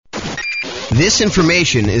This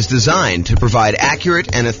information is designed to provide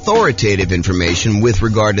accurate and authoritative information with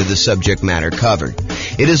regard to the subject matter covered.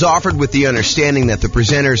 It is offered with the understanding that the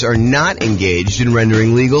presenters are not engaged in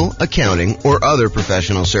rendering legal, accounting, or other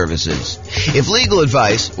professional services. If legal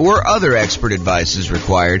advice or other expert advice is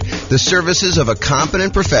required, the services of a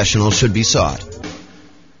competent professional should be sought.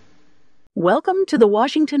 Welcome to the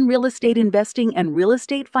Washington Real Estate Investing and Real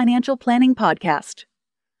Estate Financial Planning Podcast.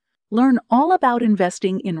 Learn all about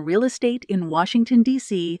investing in real estate in Washington,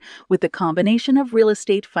 D.C. with the combination of real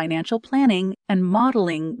estate financial planning and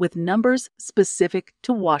modeling with numbers specific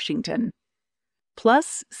to Washington.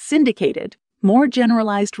 Plus, syndicated, more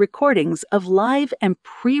generalized recordings of live and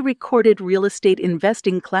pre-recorded real estate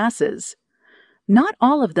investing classes, not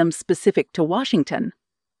all of them specific to Washington.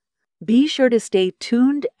 Be sure to stay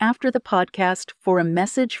tuned after the podcast for a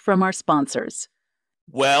message from our sponsors.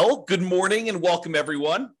 Well, good morning and welcome,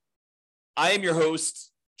 everyone. I am your host,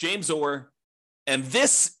 James Orr, and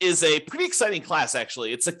this is a pretty exciting class,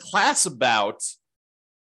 actually. It's a class about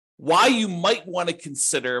why you might want to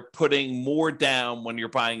consider putting more down when you're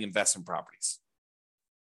buying investment properties.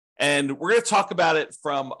 And we're going to talk about it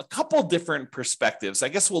from a couple different perspectives. I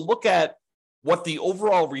guess we'll look at what the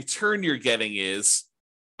overall return you're getting is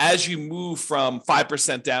as you move from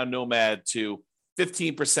 5% down Nomad to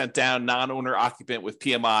 15% down non-owner occupant with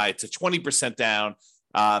PMI to 20% down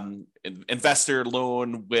investor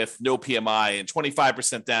loan with no PMI and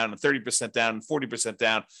 25% down and 30% down and 40%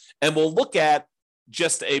 down. And we'll look at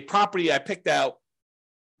just a property I picked out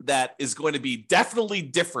that is going to be definitely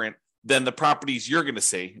different than the properties you're going to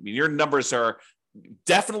see. I mean, your numbers are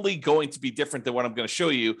definitely going to be different than what I'm going to show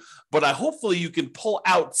you, but hopefully you can pull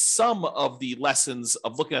out some of the lessons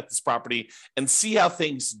of looking at this property and see how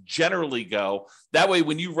things generally go. That way,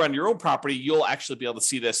 when you run your own property, you'll actually be able to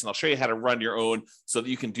see this, and I'll show you how to run your own so that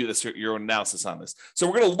you can do this, your own analysis on this. So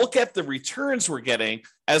we're going to look at the returns we're getting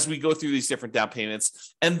as we go through these different down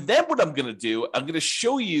payments. And then what I'm going to do, I'm going to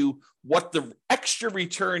show you what the extra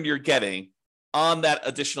return you're getting on that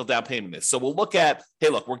additional down payment is. So we'll look at, hey,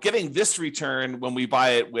 look, we're getting this return when we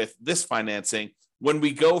buy it with this financing. When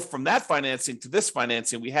we go from that financing to this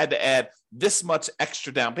financing, we had to add this much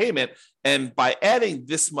extra down payment. And by adding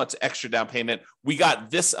this much extra down payment, we got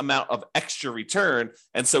this amount of extra return.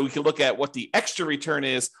 And so we can look at what the extra return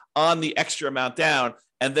is on the extra amount down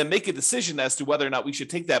and then make a decision as to whether or not we should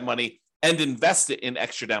take that money and invest it in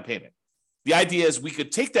extra down payment. The idea is we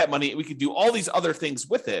could take that money and we could do all these other things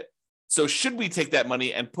with it. So should we take that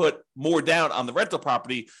money and put more down on the rental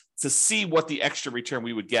property to see what the extra return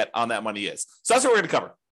we would get on that money is? So that's what we're going to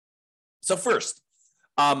cover. So first,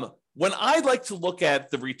 when I like to look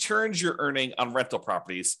at the returns you're earning on rental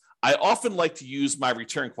properties, I often like to use my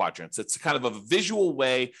return quadrants. It's kind of a visual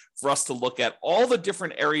way for us to look at all the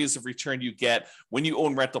different areas of return you get when you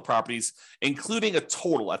own rental properties, including a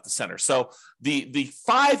total at the center. So the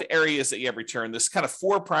 5 areas that you have return, there's kind of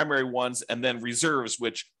 4 primary ones, and then reserves,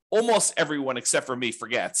 which almost everyone except for me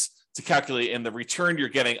forgets to calculate in the return you're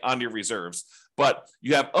getting on your reserves. But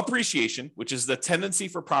you have appreciation, which is the tendency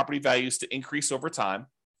for property values to increase over time.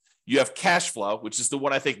 You have cash flow, which is the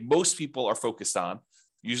one I think most people are focused on.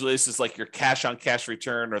 Usually this is like your cash on cash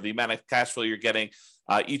return or the amount of cash flow you're getting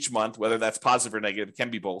each month, whether that's positive or negative. It can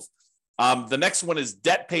be both. The next one is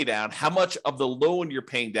debt pay down. How much of the loan you're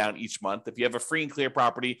paying down each month. If you have a free and clear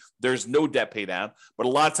property, there's no debt pay down. But a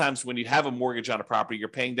lot of times when you have a mortgage on a property, you're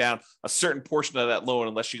paying down a certain portion of that loan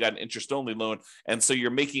unless you got an interest-only loan. And so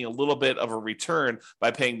you're making a little bit of a return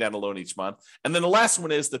by paying down a loan each month. And then the last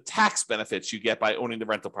one is the tax benefits you get by owning the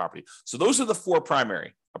rental property. So those are the 4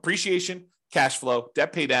 primary: appreciation, cash flow,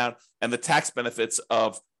 debt pay down, and the tax benefits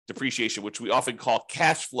of depreciation, which we often call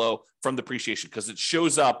cash flow from depreciation because it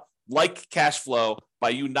shows up like cash flow by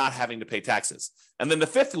you not having to pay taxes. And then the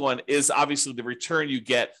 5th one is obviously the return you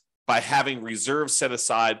get by having reserves set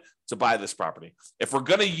aside to buy this property. If we're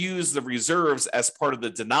going to use the reserves as part of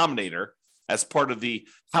the denominator, as part of the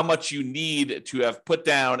how much you need to have put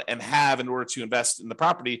down and have in order to invest in the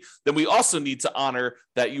property, then we also need to honor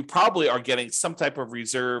that you probably are getting some type of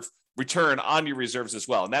reserve return on your reserves as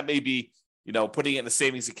well. And that may be, putting it in a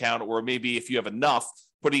savings account, or maybe if you have enough,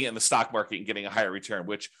 putting it in the stock market and getting a higher return,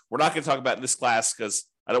 which we're not going to talk about in this class because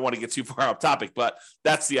I don't want to get too far off topic, but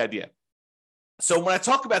that's the idea. So when I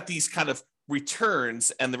talk about these kind of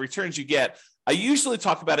returns and the returns you get, I usually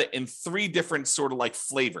talk about it in 3 different sort of like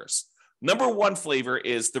flavors. Number 1 flavor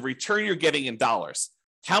is the return you're getting in dollars.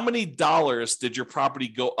 How many dollars did your property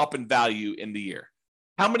go up in value in the year?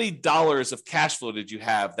 How many dollars of cash flow did you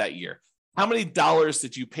have that year? how many dollars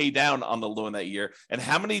did you pay down on the loan that year, and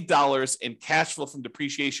how many dollars in cash flow from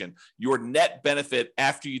depreciation, your net benefit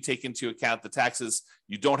after you take into account the taxes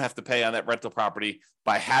you don't have to pay on that rental property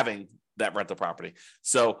by having that rental property.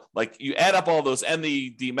 So like you add up all those and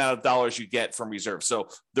the amount of dollars you get from reserve. So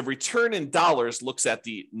the return in dollars looks at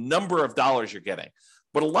the number of dollars you're getting.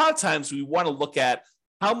 But a lot of times we want to look at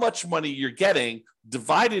how much money you're getting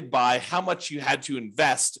divided by how much you had to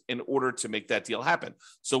invest in order to make that deal happen.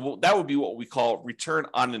 So that would be what we call return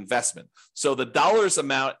on investment. So the dollars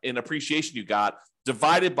amount in appreciation you got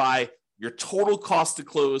divided by your total cost to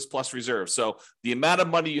close plus reserve. So the amount of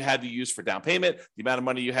money you had to use for down payment, the amount of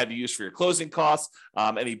money you had to use for your closing costs,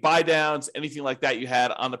 any buy downs, anything like that you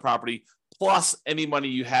had on the property, plus any money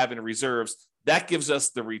you have in reserves, that gives us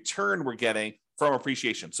the return we're getting from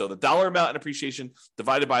appreciation. So the dollar amount in appreciation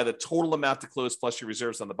divided by the total amount to close plus your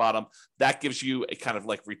reserves on the bottom, that gives you a kind of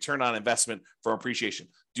like return on investment from appreciation.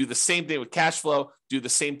 Do the same thing with cash flow, do the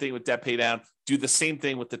same thing with debt pay down, do the same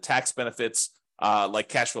thing with the tax benefits, like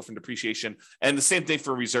cash flow from depreciation, and the same thing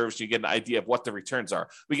for reserves. You get an idea of what the returns are.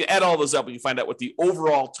 We can add all those up and you find out what the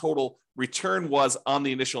overall total return was on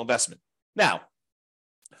the initial investment. Now,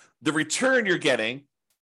 the return you're getting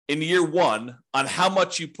in year one on how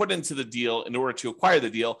much you put into the deal in order to acquire the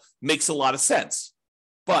deal makes a lot of sense.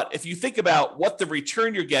 But if you think about what the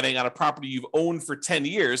return you're getting on a property you've owned for 10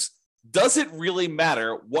 years, does it really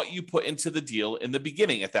matter what you put into the deal in the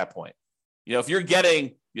beginning at that point? If you're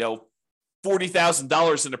getting,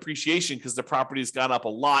 $40,000 in appreciation because the property has gone up a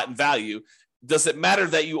lot in value, does it matter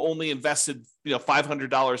that you only invested,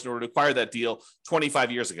 $500 in order to acquire that deal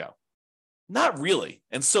 25 years ago? Not really.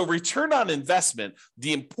 And so return on investment,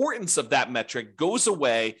 the importance of that metric goes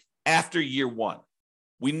away after year one.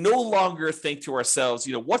 We no longer think to ourselves,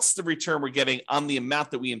 what's the return we're getting on the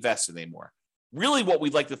amount that we invested anymore? Really what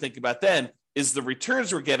we'd like to think about then is the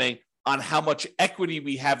returns we're getting on how much equity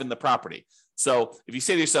we have in the property. So if you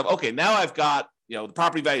say to yourself, okay, now I've got, the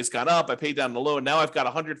property value has gone up, I paid down the loan, now I've got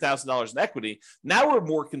 $100,000 in equity. Now we're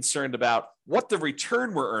more concerned about what the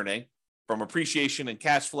return we're earning from appreciation and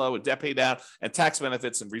cash flow and debt pay down and tax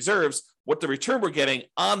benefits and reserves, what the return we're getting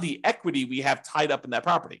on the equity we have tied up in that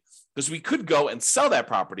property. Because we could go and sell that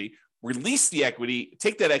property, release the equity,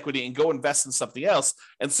 take that equity and go invest in something else.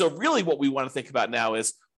 And so really what we want to think about now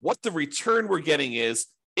is what the return we're getting is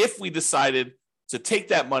if we decided to take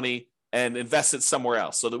that money and invest it somewhere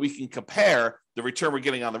else so that we can compare the return we're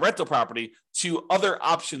getting on the rental property to other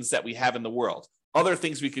options that we have in the world. Other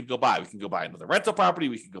things we could go buy. We can go buy another rental property.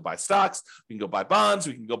 We can go buy stocks. We can go buy bonds.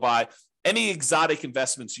 We can go buy any exotic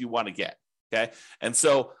investments you want to get. Okay. And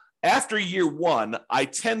so after year one, I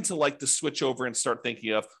tend to like to switch over and start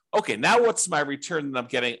thinking of, okay, now what's my return that I'm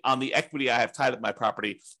getting on the equity I have tied up in my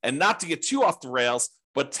property? And not to get too off the rails,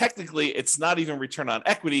 but technically it's not even return on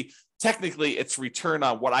equity. Technically it's return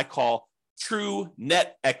on what I call true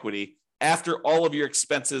net equity after all of your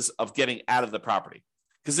expenses of getting out of the property.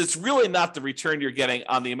 Because it's really not the return you're getting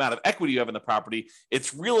on the amount of equity you have in the property.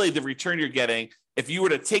 It's really the return you're getting if you were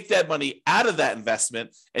to take that money out of that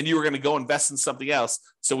investment and you were going to go invest in something else.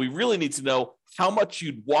 So we really need to know how much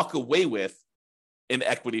you'd walk away with in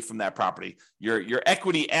equity from that property. Your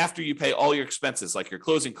equity after you pay all your expenses, like your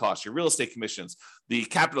closing costs, your real estate commissions, the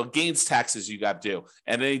capital gains taxes you got due,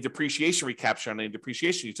 and any depreciation recapture on any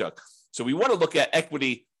depreciation you took. So we want to look at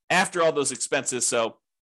equity after all those expenses. So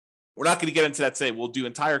we're not going to get into that today. We'll do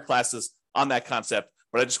entire classes on that concept,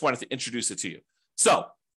 but I just wanted to introduce it to you. So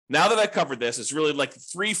now that I covered this, it's really like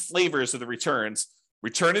three flavors of the returns: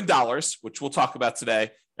 return in dollars, which we'll talk about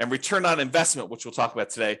today, and return on investment, which we'll talk about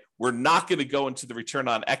today. We're not going to go into the return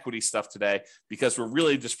on equity stuff today because we're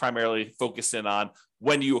really just primarily focusing on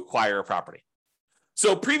when you acquire a property.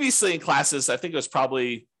 So previously in classes, I think it was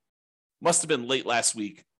must have been late last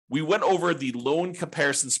week, we went over the loan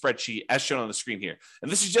comparison spreadsheet as shown on the screen here.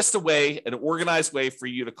 And this is just an organized way for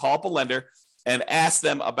you to call up a lender and ask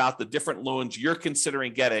them about the different loans you're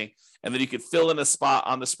considering getting. And then you could fill in a spot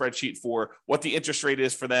on the spreadsheet for what the interest rate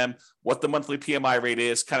is for them, what the monthly PMI rate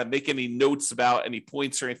is, kind of make any notes about any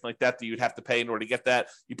points or anything like that you'd have to pay in order to get that.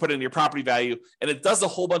 You put in your property value, and it does a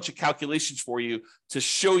whole bunch of calculations for you to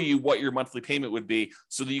show you what your monthly payment would be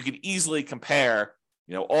so that you can easily compare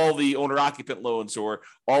all the owner-occupant loans or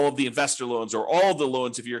all of the investor loans or all of the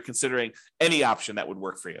loans if you're considering any option that would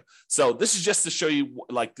work for you. So this is just to show you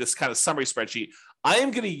like this kind of summary spreadsheet. I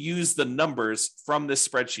am going to use the numbers from this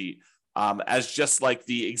spreadsheet as just like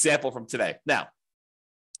the example from today. Now,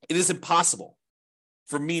 it is impossible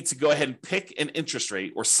for me to go ahead and pick an interest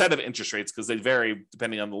rate or set of interest rates because they vary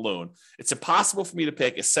depending on the loan. It's impossible for me to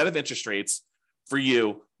pick a set of interest rates for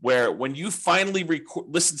you where when you finally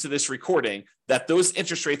listen to this recording, that those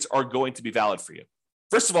interest rates are going to be valid for you.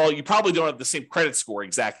 First of all, you probably don't have the same credit score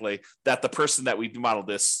exactly that the person that we modeled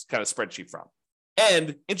this kind of spreadsheet from.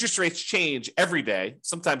 And interest rates change every day,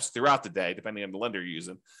 sometimes throughout the day, depending on the lender you're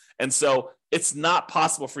using. And so it's not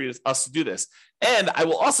possible for us to do this. And I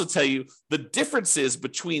will also tell you the differences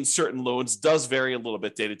between certain loans does vary a little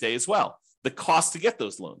bit day to day as well. The cost to get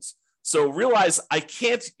those loans. So realize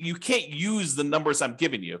you can't use the numbers I'm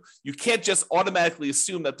giving you. You can't just automatically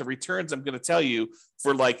assume that the returns I'm going to tell you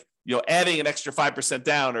for adding an extra 5%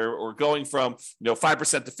 down or going from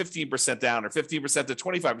 5% to 15% down or 15% to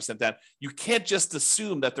 25% down. You can't just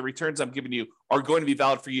assume that the returns I'm giving you are going to be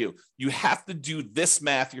valid for you. You have to do this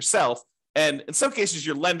math yourself. And in some cases,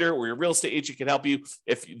 your lender or your real estate agent can help you.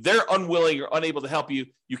 If they're unwilling or unable to help you,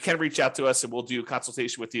 you can reach out to us and we'll do a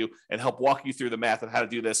consultation with you and help walk you through the math of how to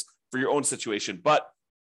do this for your own situation. But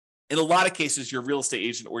in a lot of cases, your real estate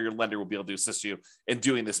agent or your lender will be able to assist you in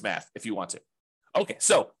doing this math if you want to. Okay,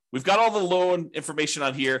 so we've got all the loan information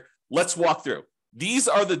on here. Let's walk through. These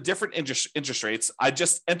are the different interest rates. I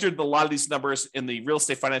just entered a lot of these numbers in the Real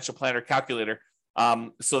Estate Financial Planner calculator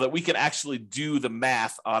so that we can actually do the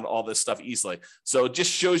math on all this stuff easily. So it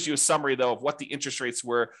just shows you a summary, though, of what the interest rates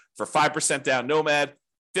were for 5% down Nomad,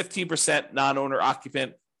 15% non-owner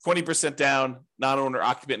occupant, 20% down non-owner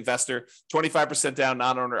occupant investor, 25% down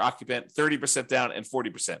non-owner occupant, 30% down, and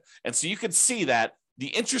 40%. And so you can see that the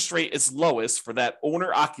interest rate is lowest for that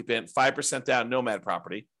owner occupant 5% down Nomad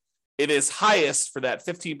property. It is highest for that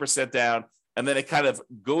 15% down, and then it kind of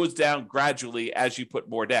goes down gradually as you put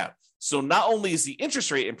more down. So not only is the interest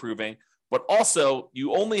rate improving, but also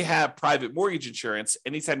you only have private mortgage insurance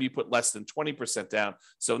anytime you put less than 20% down.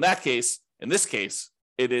 So in this case,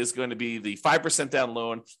 it is going to be the 5% down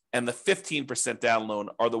loan and the 15% down loan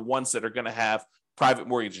are the ones that are going to have private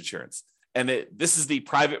mortgage insurance. And this is the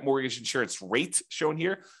private mortgage insurance rate shown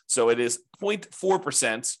here. So it is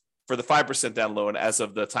 0.4% for the 5% down loan as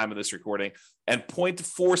of the time of this recording and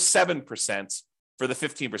 0.47% for the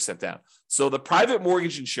 15% down. So the private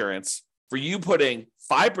mortgage insurance for you putting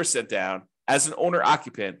 5% down as an owner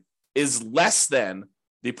occupant is less than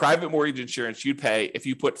the private mortgage insurance you'd pay if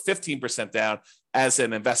you put 15% down as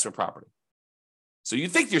an investment property. So you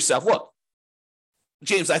think to yourself, look,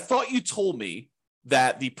 James, I thought you told me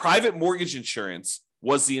that the private mortgage insurance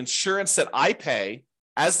was the insurance that I pay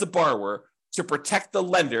as the borrower to protect the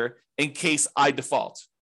lender in case I default.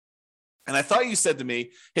 And I thought you said to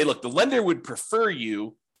me, hey, look, the lender would prefer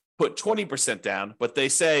you put 20% down, but they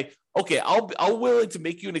say, okay, I'll willing to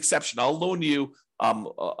make you an exception. I'll loan you,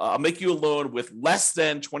 I'll make you a loan with less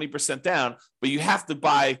than 20% down, but you have to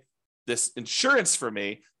buy this insurance for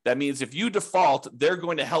me. That means if you default, they're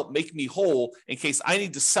going to help make me whole in case I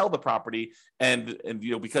need to sell the property and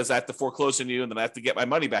because I have to foreclose on you and then I have to get my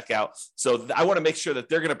money back out. So I want to make sure that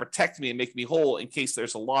they're going to protect me and make me whole in case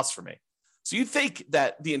there's a loss for me. So you think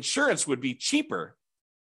that the insurance would be cheaper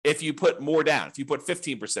if you put more down, if you put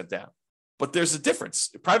 15% down. But there's a difference.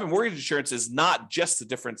 Private mortgage insurance is not just the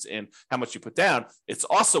difference in how much you put down. It's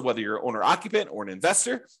also whether you're an owner occupant or an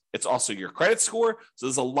investor. It's also your credit score. So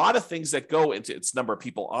there's a lot of things that go into its number of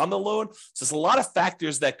people on the loan. So there's a lot of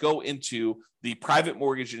factors that go into the private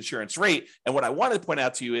mortgage insurance rate. And what I want to point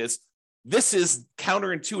out to you is this is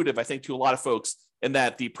counterintuitive, I think, to a lot of folks in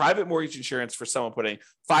that the private mortgage insurance for someone putting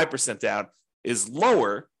 5% down is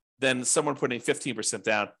lower than someone putting 15%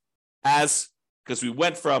 down because we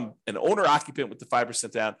went from an owner occupant with the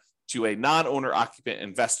 5% down to a non-owner occupant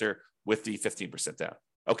investor with the 15% down.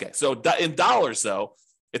 Okay, so in dollars, though,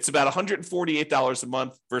 it's about $148 a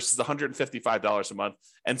month versus $155 a month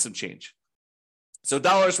and some change. So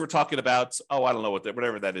dollars, we're talking about, I don't know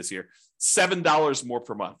whatever that is here, $7 more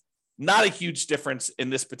per month. Not a huge difference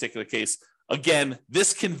in this particular case. Again,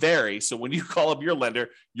 this can vary. So when you call up your lender,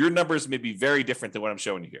 your numbers may be very different than what I'm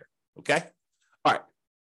showing you here. Okay? All right.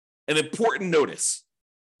 An important notice.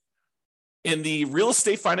 In the Real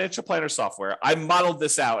Estate Financial Planner software, I modeled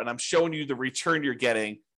this out and I'm showing you the return you're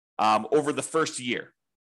getting over the first year.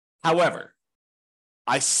 However,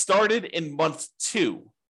 I started in month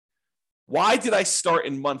 2. Why did I start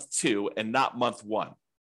in month 2 and not month 1?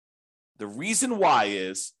 The reason why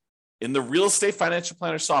is in the Real Estate Financial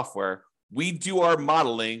Planner software, we do our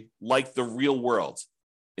modeling like the real world.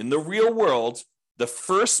 In the real world, the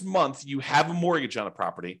first month you have a mortgage on a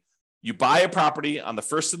property, you buy a property on the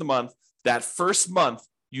first of the month, that first month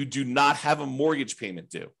you do not have a mortgage payment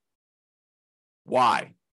due.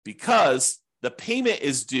 Why? Because the payment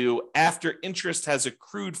is due after interest has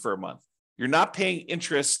accrued for a month. You're not paying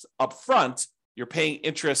interest up front, you're paying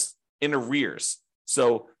interest in arrears.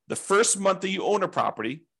 So the first month that you own a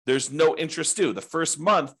property, there's no interest due. The first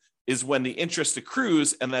month is when the interest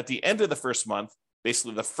accrues, and at the end of the first month,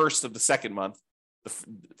 basically the first of the second month, the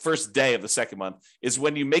first day of the second month, is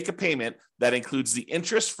when you make a payment that includes the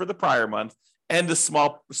interest for the prior month and the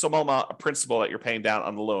small amount of principal that you're paying down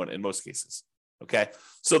on the loan in most cases. Okay.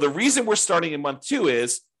 So the reason we're starting in month 2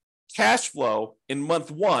 is cash flow in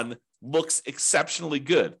month 1 looks exceptionally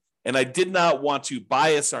good. And I did not want to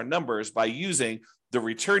bias our numbers by using the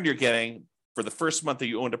return you're getting for the first month that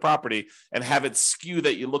you owned a property and have it skew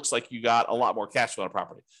that it looks like you got a lot more cash flow on a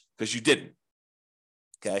property, because you didn't.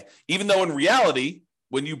 Okay. Even though in reality,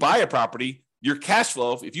 when you buy a property, your cash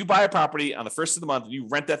flow, if you buy a property on the first of the month and you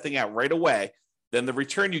rent that thing out right away, then the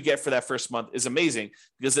return you get for that first month is amazing,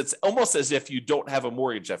 because it's almost as if you don't have a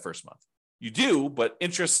mortgage that first month. You do, but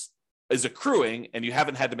interest is accruing and you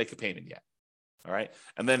haven't had to make a payment yet. All right.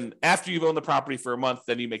 And then after you've owned the property for a month,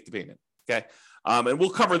 then you make the payment. Okay. And we'll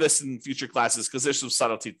cover this in future classes because there's some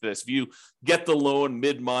subtlety to this. If you get the loan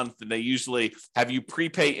mid-month and they usually have you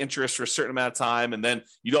prepay interest for a certain amount of time, and then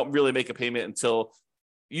you don't really make a payment until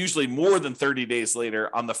usually more than 30 days later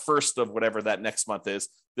on the first of whatever that next month is,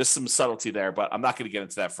 there's some subtlety there, but I'm not going to get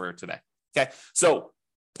into that for today. Okay. So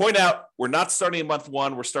point out, we're not starting in month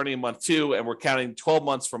 1, we're starting in month 2, and we're counting 12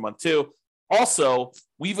 months from month 2. Also,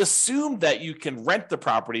 we've assumed that you can rent the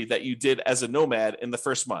property that you did as a nomad in the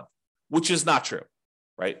first month, which is not true,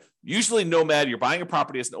 right? Usually nomad, you're buying a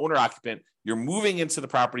property as an owner occupant, you're moving into the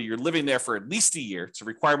property, you're living there for at least a year. It's a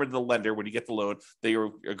requirement of the lender when you get the loan that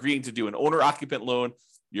you're agreeing to do an owner occupant loan.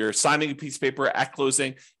 You're signing a piece of paper at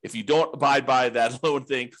closing. If you don't abide by that loan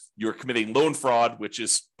thing, you're committing loan fraud, which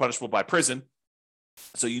is punishable by prison.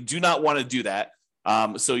 So you do not want to do that.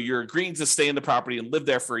 So you're agreeing to stay in the property and live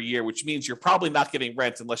there for a year, which means you're probably not getting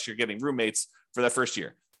rent unless you're getting roommates for that first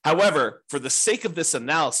year. However, for the sake of this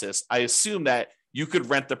analysis, I assume that you could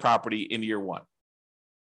rent the property in year 1.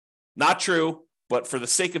 Not true, but for the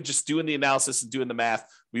sake of just doing the analysis and doing the math,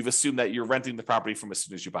 we've assumed that you're renting the property from as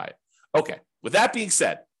soon as you buy it. Okay, with that being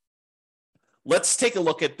said, let's take a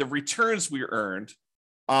look at the returns we earned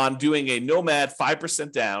on doing a nomad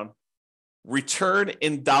 5% down return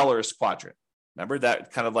in dollars quadrant. Remember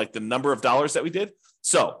that kind of like the number of dollars that we did?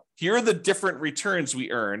 So here are the different returns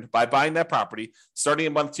we earned by buying that property, starting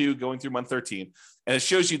in month 2, going through month 13. And it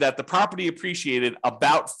shows you that the property appreciated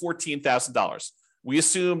about $14,000. We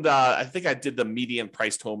assumed, I think I did the median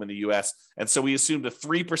priced home in the US. And so we assumed a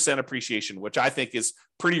 3% appreciation, which I think is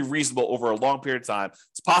pretty reasonable over a long period of time.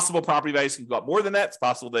 It's possible property values can go up more than that. It's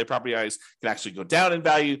possible that property values can actually go down in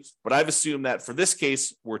value. But I've assumed that for this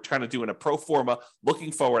case, we're trying to do in a pro forma.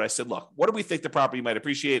 Looking forward, I said, look, what do we think the property might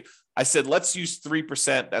appreciate? I said, let's use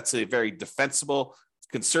 3%. That's a very defensible,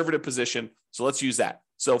 conservative position. So let's use that.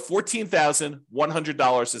 So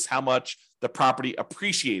 $14,100 is how much the property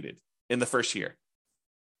appreciated in the first year.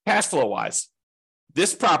 Cash flow wise,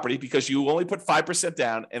 this property, because you only put 5%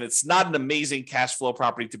 down and it's not an amazing cash flow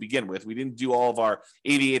property to begin with, we didn't do all of our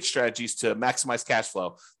 88 strategies to maximize cash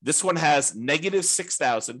flow. This one has negative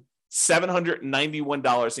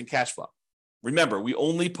 $6,791 in cash flow. Remember, we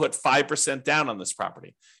only put 5% down on this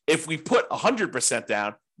property. If we put 100%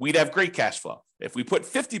 down, we'd have great cash flow. If we put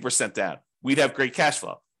 50% down, we'd have great cash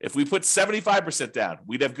flow. If we put 75% down,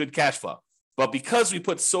 we'd have good cash flow. But because we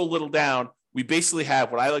put so little down, we basically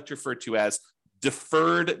have what I like to refer to as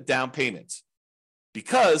deferred down payments,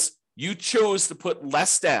 because you chose to put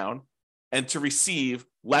less down and to receive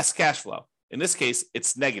less cash flow. In this case,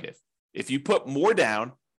 it's negative. If you put more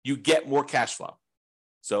down, you get more cash flow.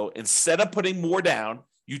 So instead of putting more down,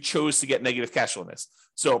 you chose to get negative cash flow in this.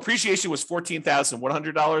 So appreciation was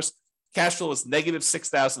 $14,100. Cash flow was negative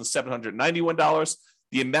 $6,791.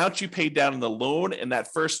 The amount you paid down in the loan in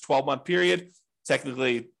that first 12-month period,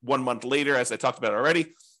 technically 1 month later, as I talked about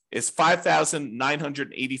already, is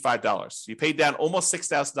 $5,985. So you paid down almost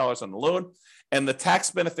 $6,000 on the loan, and the tax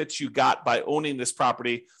benefits you got by owning this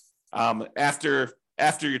property after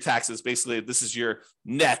your taxes, basically this is your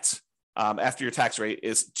net after your tax rate,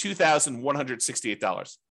 is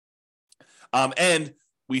 $2,168. And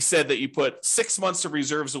we said that you put 6 months of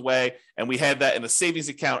reserves away, and we had that in a savings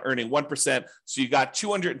account earning 1%. So you got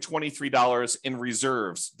 $223 in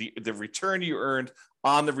reserves, the return you earned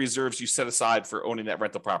on the reserves you set aside for owning that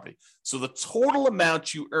rental property. So the total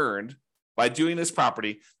amount you earned by doing this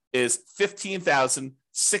property is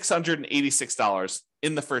 $15,686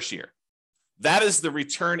 in the first year. That is the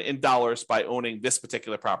return in dollars by owning this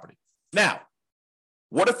particular property. Now,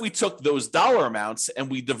 what if we took those dollar amounts and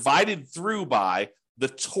we divided through by the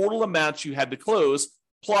total amount you had to close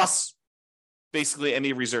plus basically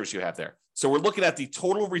any reserves you have there? So we're looking at the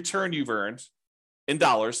total return you've earned in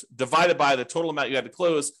dollars divided by the total amount you had to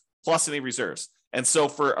close plus any reserves. And so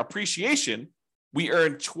for appreciation, we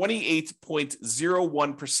earned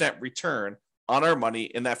 28.01% return on our money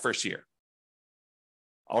in that first year.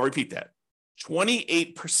 I'll repeat that.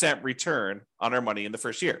 28% return on our money in the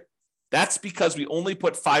first year. That's because we only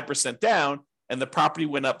put 5% down and the property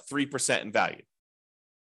went up 3% in value.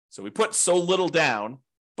 So we put so little down,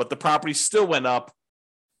 but the property still went up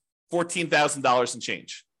 $14,000 and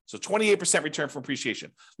change. So 28% return from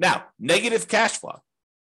appreciation. Now, negative cash flow.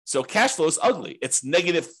 So cash flow is ugly. It's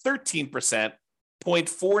negative 13%,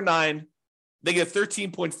 negative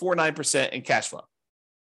 13.49% in cash flow.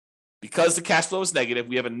 Because the cash flow is negative,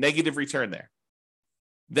 we have a negative return there.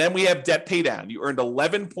 Then we have debt pay down. You earned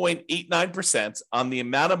 11.89% on the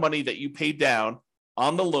amount of money that you paid down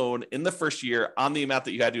on the loan in the first year on the amount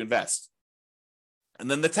that you had to invest. And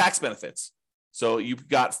then the tax benefits. So you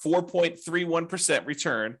got 4.31%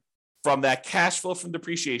 return from that cash flow from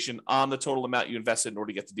depreciation on the total amount you invested in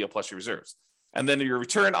order to get the deal plus your reserves. And then your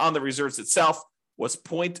return on the reserves itself was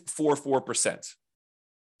 0.44%.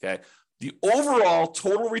 Okay. The overall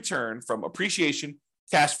total return from appreciation,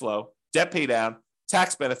 cash flow, debt pay down,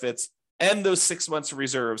 tax benefits, and those 6 months of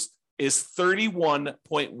reserves is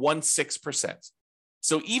 31.16%.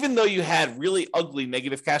 So even though you had really ugly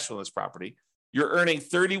negative cash flow in this property, you're earning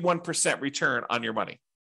 31% return on your money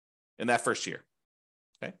in that first year.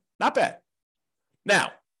 Okay, not bad.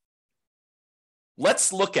 Now,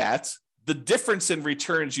 let's look at the difference in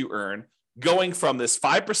returns you earn going from this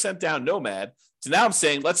 5% down nomad to now I'm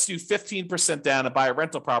saying, let's do 15% down and buy a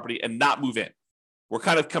rental property and not move in. We're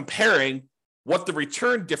kind of comparing what the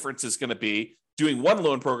return difference is going to be doing one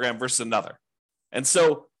loan program versus another. And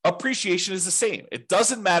so appreciation is the same. It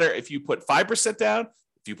doesn't matter if you put 5% down,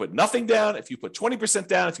 if you put nothing down, if you put 20%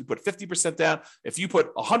 down, if you put 50% down, if you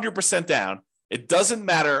put 100% down, it doesn't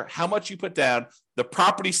matter how much you put down. The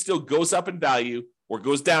property still goes up in value or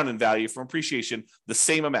goes down in value from appreciation the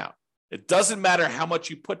same amount. It doesn't matter how much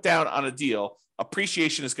you put down on a deal.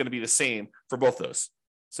 Appreciation is going to be the same for both those.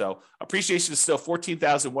 So appreciation is still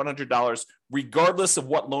 $14,100 regardless of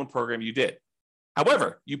what loan program you did.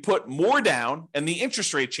 However, you put more down and the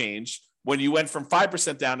interest rate changed when you went from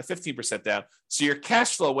 5% down to 15% down. So your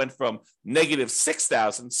cash flow went from negative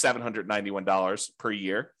 $6,791 per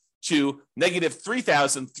year to negative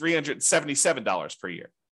 $3,377 per year.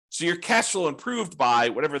 So your cash flow improved by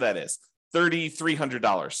whatever that is,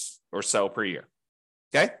 $3,300 or so per year.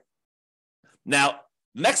 Okay. Now,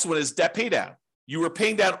 next one is debt pay down. You were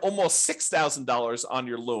paying down almost $6,000 on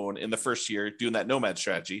your loan in the first year doing that nomad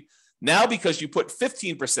strategy. Now, because you put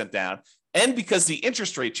 15% down and because the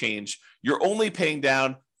interest rate changed, you're only paying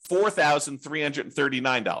down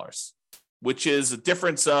 $4,339, which is a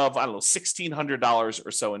difference of, $1,600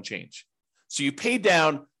 or so in change. So you paid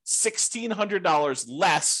down $1,600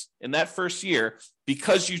 less in that first year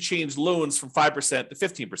because you changed loans from 5% to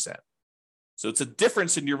 15%. So it's a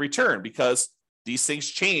difference in your return because these things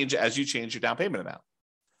change as you change your down payment amount.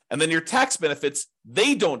 And then your tax benefits,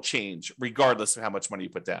 they don't change regardless of how much money you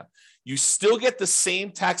put down. You still get the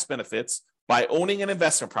same tax benefits by owning an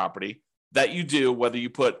investment property that you do whether you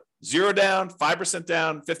put 0 down, 5%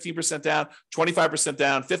 down, 15% down, 25%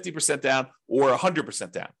 down, 50% down, or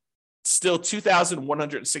 100% down. It's still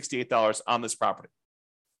 $2,168 on this property.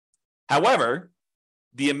 However,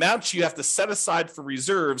 the amounts you have to set aside for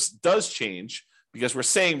reserves does change because we're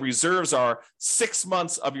saying reserves are 6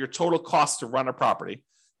 months of your total cost to run a property.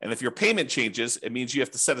 And if your payment changes, it means you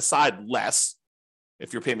have to set aside less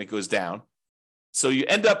if your payment goes down. So you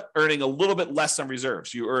end up earning a little bit less on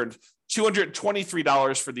reserves. You earned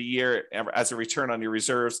 $223 for the year as a return on your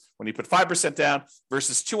reserves when you put 5% down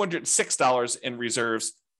versus $206 in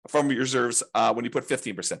reserves from your reserves when you put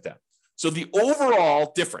 15% down. So the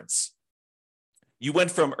overall difference, you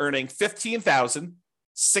went from earning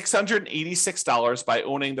 $15,686 by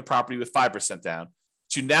owning the property with 5% down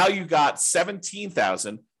to now you got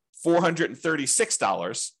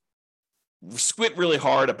 $17,436. Squint really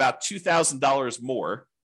hard, about $2,000 more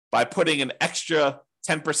by putting an extra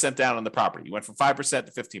 10% down on the property. You went from 5%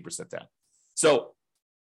 to 15% down. So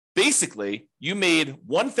basically, you made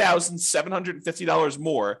 $1,750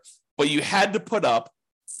 more, but you had to put up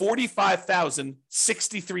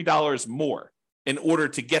 $45,063 more in order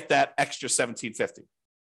to get that extra $1,750.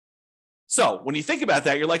 So when you think about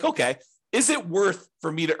that, you're like, okay, is it worth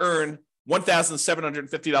for me to earn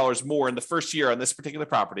 $1,750 more in the first year on this particular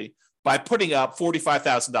property by putting up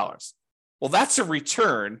 $45,000? Well, that's a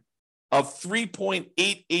return of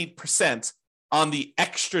 3.88% on the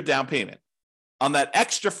extra down payment. On that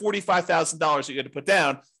extra $45,000 that you had to put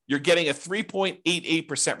down, you're getting a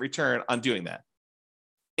 3.88% return on doing that.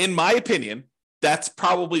 In my opinion, that's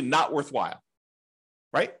probably not worthwhile,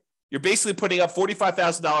 right? You're basically putting up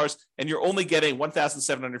 $45,000 and you're only getting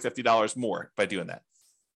 $1,750 more by doing that.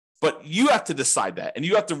 But you have to decide that, and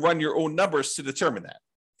you have to run your own numbers to determine that.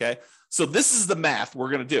 Okay. So this is the math we're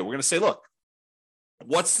going to do. We're going to say, look,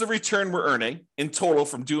 what's the return we're earning in total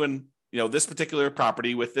from doing, this particular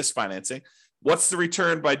property with this financing? What's the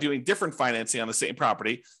return by doing different financing on the same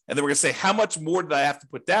property? And then we're going to say, how much more did I have to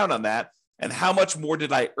put down on that? And how much more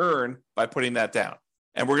did I earn by putting that down?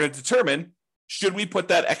 And we're going to determine, should we put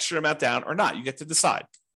that extra amount down or not? You get to decide.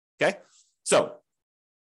 Okay. So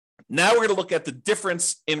now we're going to look at the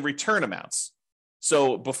difference in return amounts.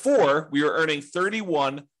 So before, we were earning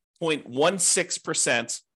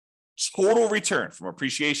 31.16% total return from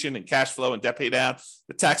appreciation and cash flow and debt pay down,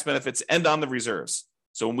 the tax benefits, and on the reserves.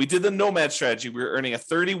 So when we did the Nomad strategy, we were earning a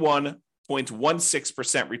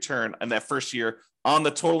 31.16% return in that first year on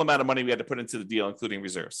the total amount of money we had to put into the deal, including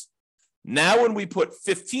reserves. Now, when we put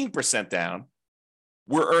 15% down,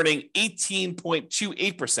 we're earning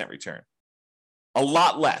 18.28% return. A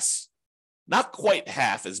lot less. Not quite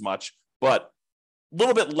half as much, but a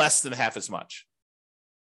little bit less than half as much.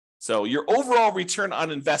 So your overall return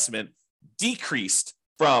on investment decreased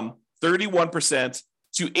from 31%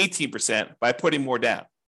 to 18% by putting more down.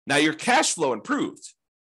 Now your cash flow improved,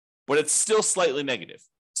 but it's still slightly negative.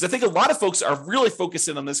 Because I think a lot of folks are really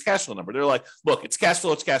focusing on this cash flow number. They're like, look, it's cash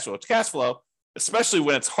flow, it's cash flow, it's cash flow, especially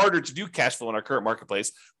when it's harder to do cash flow in our current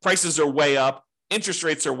marketplace. Prices are way up, interest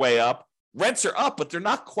rates are way up, rents are up, but they're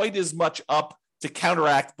not quite as much up to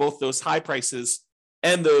counteract both those high prices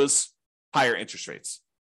and those higher interest rates.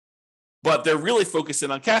 But they're really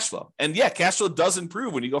focusing on cash flow. And yeah, cash flow does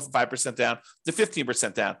improve when you go from 5% down to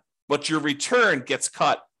 15% down, but your return gets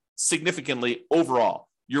cut significantly overall.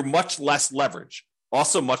 You're much less leverage,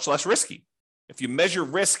 also much less risky. If you measure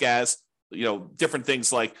risk as, different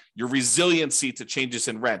things like your resiliency to changes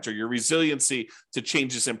in rent, or your resiliency to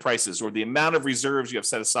changes in prices, or the amount of reserves you have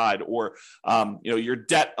set aside, or your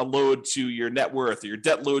debt load to your net worth, or your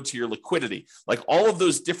debt load to your liquidity, like all of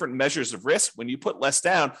those different measures of risk, when you put less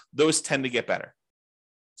down, those tend to get better.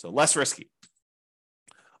 So less risky.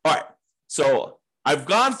 All right. So I've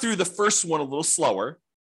gone through the first one a little slower.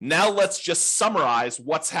 Now let's just summarize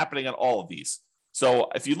what's happening on all of these. So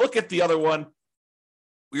if you look at the other one,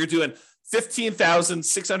 we were doing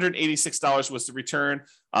 $15,686 was the return.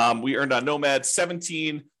 We earned on Nomad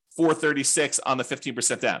 $17,436 on the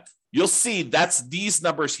 15% down. You'll see that's these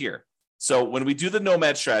numbers here. So when we do the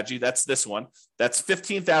Nomad strategy, that's this one. That's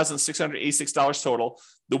 $15,686 total.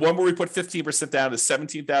 The one where we put 15% down is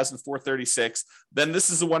 $17,436. Then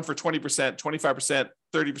this is the one for 20%, 25%,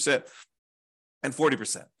 30%, and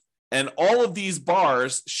 40%. And all of these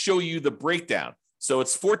bars show you the breakdown. So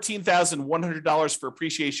it's $14,100 for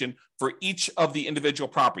appreciation for each of the individual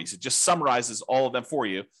properties. It just summarizes all of them for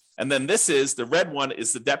you. And then this is, the red one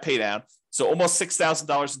is the debt pay down. So almost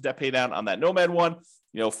 $6,000 in debt pay down on that Nomad one,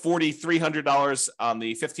 $4,300 on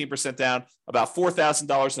the 15% down, about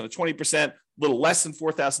 $4,000 on the 20%, a little less than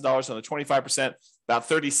 $4,000 on the 25%, about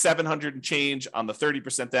 $3,700 and change on the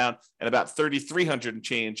 30% down, and about $3,300 and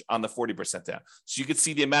change on the 40% down. So you can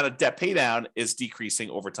see the amount of debt pay down is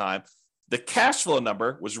decreasing over time. The cash flow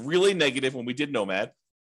number was really negative when we did Nomad,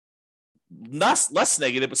 not less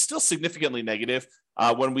negative, but still significantly negative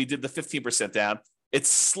when we did the 15% down. It's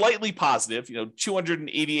slightly positive,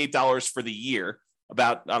 $288 for the year,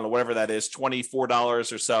 about, I don't know, whatever that is,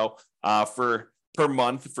 $24 or so per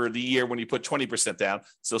month for the year when you put 20% down.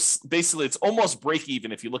 So basically it's almost break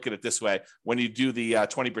even if you look at it this way when you do the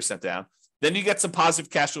 20% down. Then you get some positive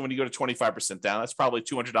cash flow when you go to 25% down. That's probably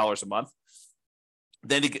 $200 a month.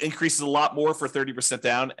 Then it increases a lot more for 30%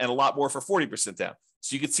 down and a lot more for 40% down.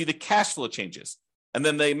 So you can see the cash flow changes. And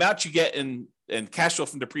then the amount you get in cash flow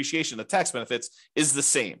from depreciation, the tax benefits, is the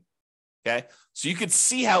same. Okay. So you can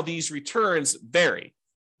see how these returns vary.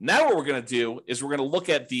 Now what we're going to do is we're going to look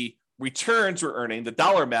at the returns we're earning, the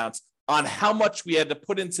dollar amounts, on how much we had to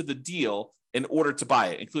put into the deal in order to buy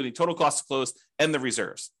it, including total cost to close and the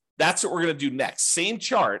reserves. That's what we're going to do next. Same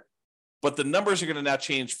chart, but the numbers are going to now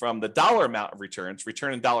change from the dollar amount of returns,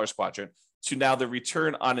 return in dollars quadrant, to now the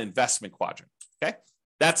return on investment quadrant. Okay,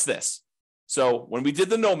 that's this. So when we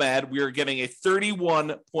did the Nomad, we were getting a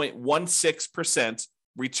 31.16%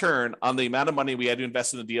 return on the amount of money we had to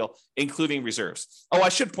invest in the deal, including reserves. Oh, I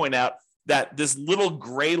should point out that this little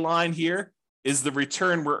gray line here is the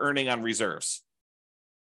return we're earning on reserves.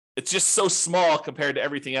 It's just so small compared to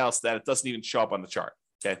everything else that it doesn't even show up on the chart.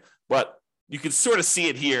 Okay, but you can sort of see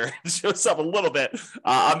it here. It shows up a little bit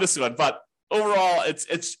on this one, but overall,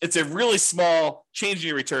 it's a really small change in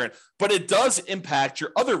your return, but it does impact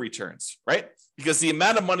your other returns, right? Because the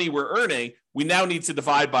amount of money we're earning, we now need to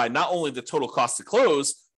divide by not only the total cost to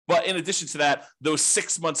close, But in addition to that, those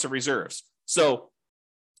 6 months of reserves. So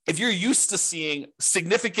if you're used to seeing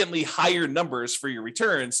significantly higher numbers for your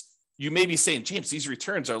returns, you may be saying, James, these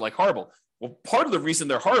returns are like horrible. Well, part of the reason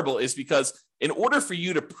they're horrible is because in order for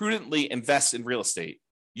you to prudently invest in real estate,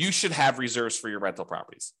 you should have reserves for your rental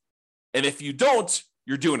properties. And if you don't,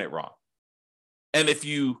 you're doing it wrong. And if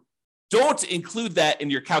you don't include that in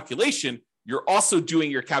your calculation, you're also doing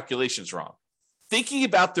your calculations wrong. Thinking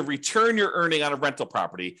about the return you're earning on a rental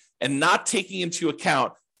property and not taking into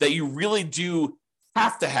account that you really do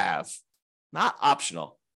have to have, not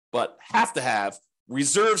optional, but have to have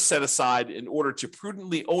reserves set aside in order to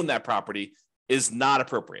prudently own that property is not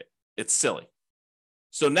appropriate. It's silly.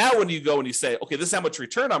 So now when you go and you say, okay, this is how much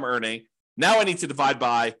return I'm earning, now I need to divide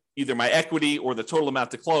by either my equity or the total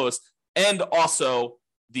amount to close and also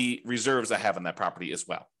the reserves I have on that property as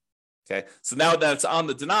well. Okay, so now that it's on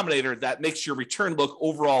the denominator, that makes your return look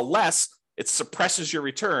overall less. It suppresses your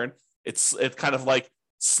return. It kind of like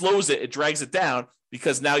slows it, it drags it down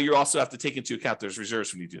because now you also have to take into account those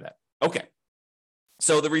reserves when you do that. Okay,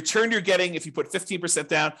 so the return you're getting if you put 15%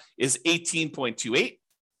 down is 18.28.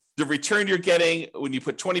 The return you're getting when you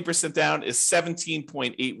put 20% down is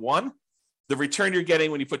 17.81. The return you're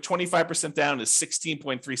getting when you put 25% down is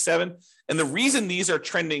 16.37. And the reason these are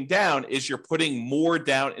trending down is you're putting more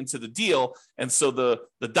down into the deal. And so the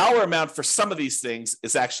dollar amount for some of these things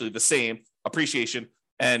is actually the same, appreciation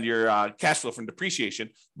and your cash flow from depreciation.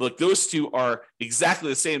 But those two are exactly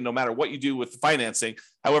the same no matter what you do with the financing.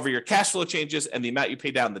 However, your cash flow changes and the amount you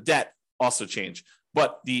pay down the debt also change.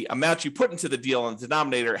 But the amount you put into the deal on the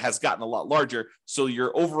denominator has gotten a lot larger. So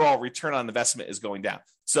your overall return on investment is going down.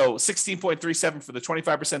 So 16.37 for the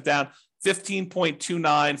 25% down,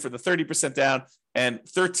 15.29 for the 30% down, and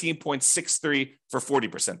 13.63 for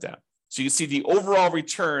 40% down. So you see the overall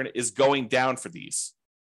return is going down for these.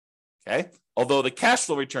 Okay. Although the cash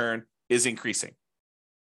flow return is increasing.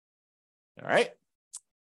 All right.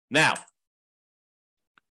 Now,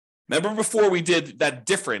 remember before we did that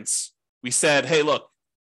difference, we said, hey, look,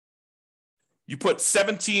 you put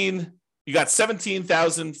you got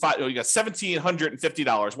 $1,750,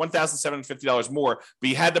 $1,750 more, but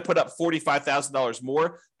you had to put up $45,000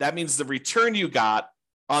 more. That means the return you got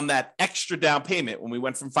on that extra down payment when we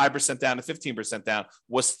went from 5% down to 15% down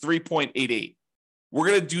was 3.88. We're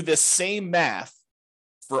going to do this same math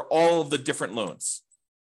for all of the different loans.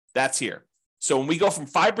 That's here. So when we go from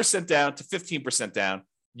 5% down to 15% down,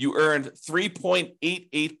 you earned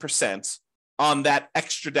 3.88% on that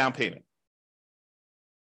extra down payment.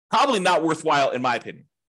 Probably not worthwhile in my opinion.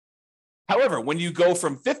 However, when you go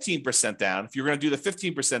from 15% down, if you're going to do the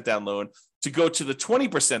 15% down loan to go to the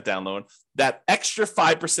 20% down loan, that extra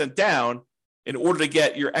 5% down, in order to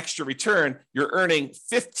get your extra return, you're earning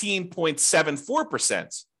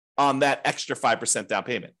 15.74% on that extra 5% down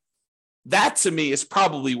payment. That to me is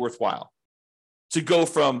probably worthwhile. To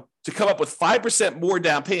come up with 5% more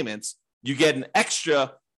down payments, you get an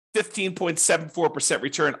extra 15.74%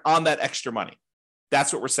 return on that extra money.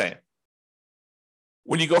 That's what we're saying.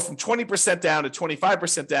 When you go from 20% down to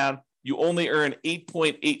 25% down, you only earn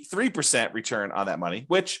 8.83% return on that money,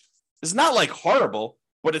 which is not like horrible,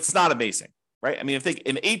 but it's not amazing, right? I mean, I think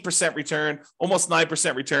an 8% return, almost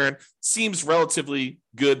 9% return seems relatively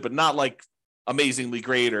good, but not like amazingly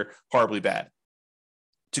great or horribly bad.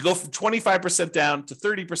 To go from 25% down to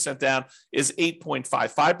 30% down is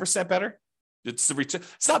 8.55% better. It's the return.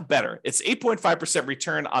 It's not better. It's 8.5%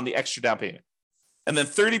 return on the extra down payment. And then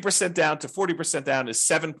 30% down to 40% down is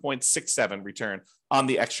 7.67 return on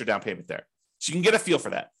the extra down payment there. So you can get a feel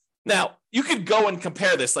for that. Now, you could go and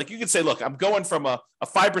compare this. Like you could say, look, I'm going from a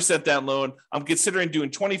 5% down loan. I'm considering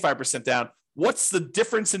doing 25% down. What's the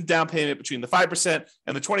difference in down payment between the 5%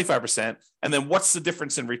 and the 25%? And then what's the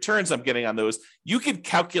difference in returns I'm getting on those? You could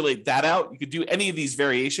calculate that out. You could do any of these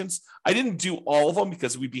variations. I didn't do all of them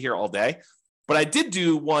because we'd be here all day, but I did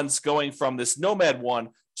do ones going from this Nomad one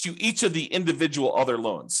to each of the individual other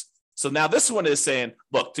loans. So now this one is saying,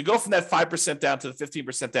 look, to go from that 5% down to the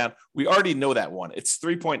 15% down, we already know that one. It's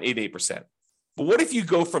 3.88%. But what if you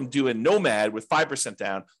go from doing Nomad with 5%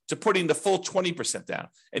 down to putting the full 20% down?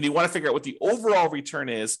 And you want to figure out what the overall return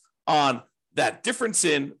is on that difference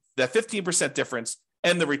in that 15% difference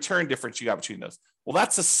and the return difference you got between those. Well,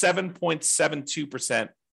 that's a 7.72%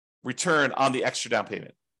 return on the extra down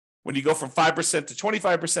payment. When you go from 5% to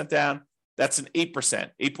 25% down, that's an 8%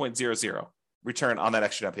 return on that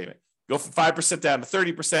extra down payment. Go from 5% down to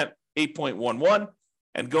 30%, 8.11,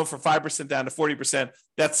 and go from 5% down to 40%,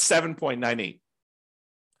 that's 7.98.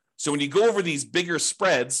 So when you go over these bigger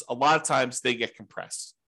spreads, a lot of times they get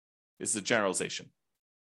compressed, is the generalization.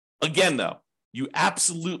 Again, though, you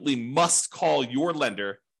absolutely must call your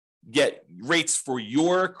lender get rates for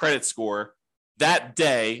your credit score that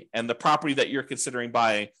day and the property that you're considering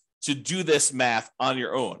buying to do this math on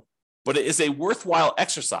your own. But it is a worthwhile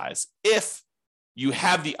exercise if you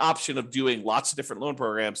have the option of doing lots of different loan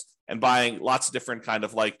programs and buying lots of different kind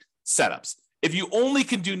of like setups. If you only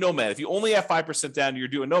can do Nomad, if you only have 5% down, you're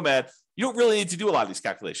doing Nomad, you don't really need to do a lot of these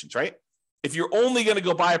calculations, right? If you're only going to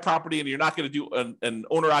go buy a property and you're not going to do an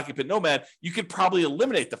owner-occupant Nomad, you could probably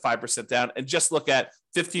eliminate the 5% down and just look at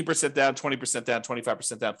 15% down, 20% down,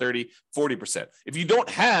 25% down, 30, 40%. If you don't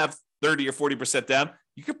have 30 or 40% down,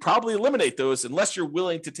 you could probably eliminate those unless you're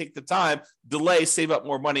willing to take the time, delay, save up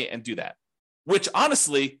more money, and do that, which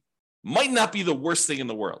honestly might not be the worst thing in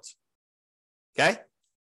the world. Okay?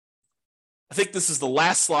 I think this is the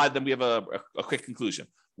last slide, then we have a quick conclusion.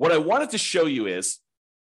 What I wanted to show you is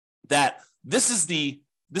that this is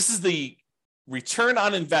the return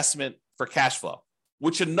on investment for cash flow,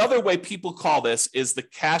 which another way people call this is the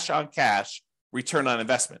cash on cash return on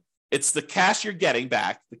investment. It's the cash you're getting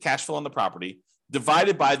back, the cash flow on the property,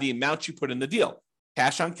 divided by the amount you put in the deal.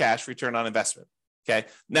 Cash on cash return on investment. Okay.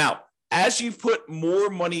 Now, as you put more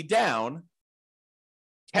money down,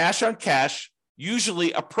 cash on cash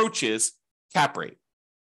usually approaches cap rate.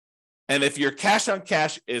 And if your cash on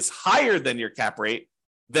cash is higher than your cap rate,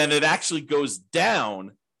 then it actually goes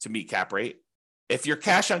down to meet cap rate. If your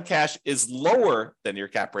cash on cash is lower than your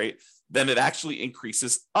cap rate, then it actually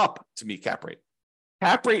increases up to meet cap rate.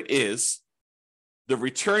 Cap rate is the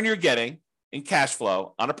return you're getting in cash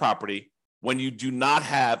flow on a property when you do not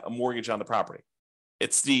have a mortgage on the property.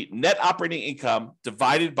 It's the net operating income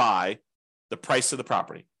divided by the price of the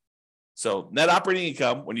property. So net operating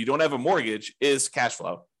income, when you don't have a mortgage, is cash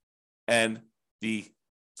flow. And the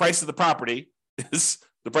price of the property is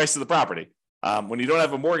the price of the property. When you don't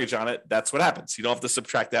have a mortgage on it, that's what happens. You don't have to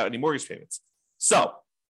subtract out any mortgage payments. So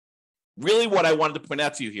really what I wanted to point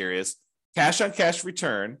out to you here is cash on cash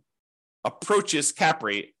return approaches cap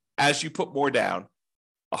rate as you put more down.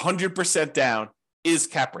 100% down is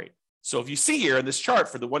cap rate. So if you see here in this chart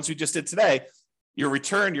for the ones we just did today, your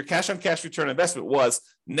return, your cash on cash return on investment was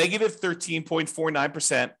negative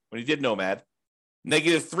 13.49% when you did Nomad,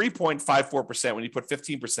 negative 3.54% when you put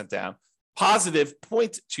 15% down, positive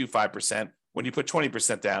 0.25% when you put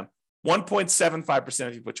 20% down, 1.75%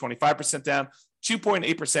 if you put 25% down,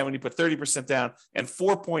 2.8% when you put 30% down, and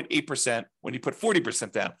 4.8% when you put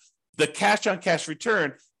 40% down. The cash on cash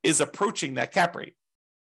return is approaching that cap rate.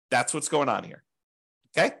 That's what's going on here.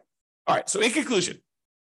 Okay? All right. So in conclusion,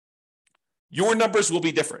 your numbers will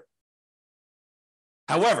be different.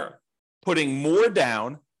 However, putting more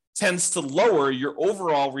down tends to lower your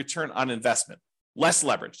overall return on investment. Less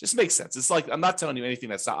leverage. This makes sense. It's like, I'm not telling you anything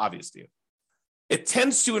that's not obvious to you. It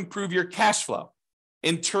tends to improve your cash flow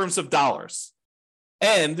in terms of dollars.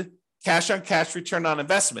 And cash on cash return on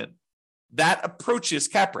investment, that approaches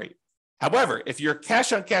cap rate. However, if your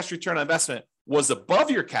cash on cash return on investment was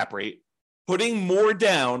above your cap rate, putting more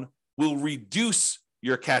down will reduce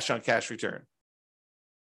your cash on cash return.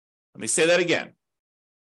 Let me say that again.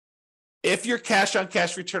 If your cash on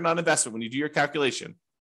cash return on investment, when you do your calculation,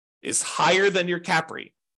 is higher than your cap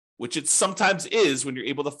rate, which it sometimes is when you're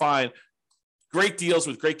able to find great deals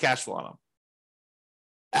with great cash flow on them.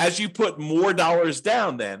 As you put more dollars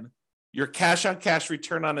down, then your cash on cash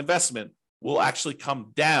return on investment will actually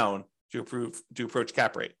come down to approach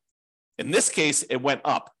cap rate. In this case, it went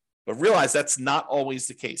up, but realize that's not always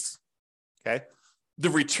the case. Okay. The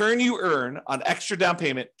return you earn on extra down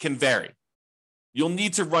payment can vary. You'll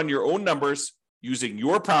need to run your own numbers using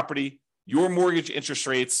your property, your mortgage interest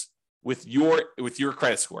rates with your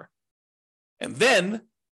credit score. And then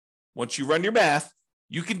once you run your math,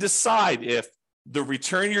 you can decide if the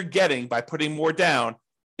return you're getting by putting more down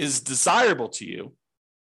is desirable to you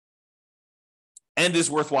and is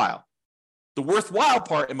worthwhile. The worthwhile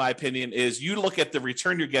part, in my opinion, is you look at the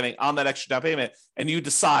return you're getting on that extra down payment and you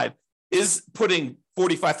decide, is putting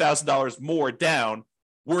 $45,000 more down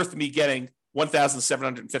worth me getting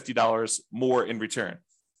 $1,750 more in return?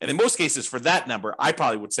 And in most cases, for that number, I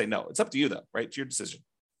probably would say no. It's up to you, though, right? It's your decision.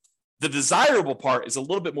 The desirable part is a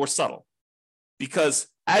little bit more subtle because,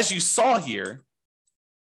 as you saw here,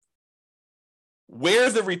 where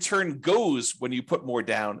the return goes when you put more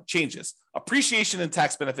down changes. Appreciation and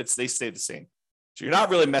tax benefits, they stay the same. So you're not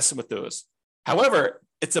really messing with those. However,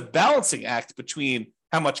 it's a balancing act between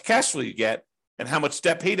how much cash flow you get and how much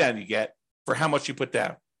debt pay down you get for how much you put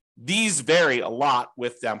down. These vary a lot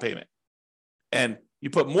with down payment. And you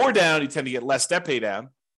put more down, you tend to get less debt pay down,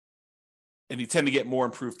 and you tend to get more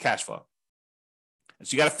improved cash flow. And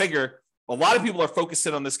so you got to figure, a lot of people are focused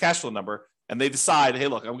in on this cash flow number, and they decide, hey,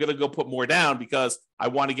 look, I'm going to go put more down because I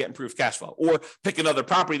want to get improved cash flow, or pick another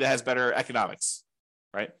property that has better economics,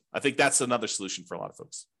 right? I think that's another solution for a lot of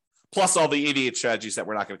folks. Plus all the 88 strategies that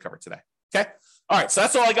we're not going to cover today. Okay. All right. So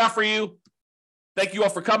that's all I got for you. Thank you all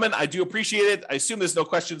for coming. I do appreciate it. I assume there's no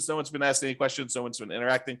questions. No one's been asking any questions. No one's been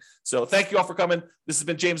interacting. So thank you all for coming. This has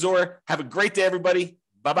been James Orr. Have a great day, everybody.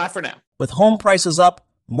 Bye-bye for now. With home prices up,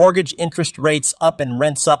 mortgage interest rates up, and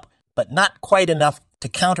rents up, but not quite enough to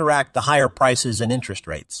counteract the higher prices and interest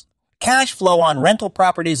rates. Cash flow on rental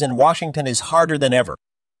properties in Washington is harder than ever.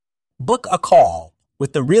 Book a call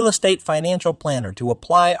with the Real Estate Financial Planner to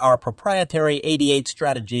apply our proprietary 88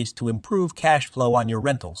 strategies to improve cash flow on your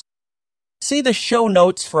rentals. See the show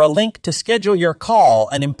notes for a link to schedule your call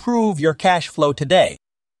and improve your cash flow today.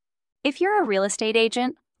 If you're a real estate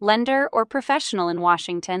agent, lender, or professional in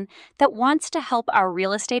Washington that wants to help our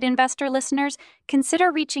real estate investor listeners,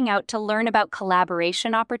 consider reaching out to learn about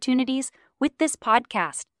collaboration opportunities with this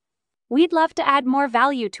podcast. We'd love to add more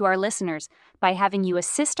value to our listeners by having you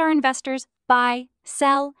assist our investors buy,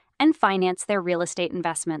 sell, and finance their real estate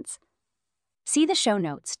investments. See the show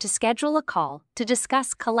notes to schedule a call to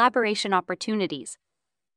discuss collaboration opportunities.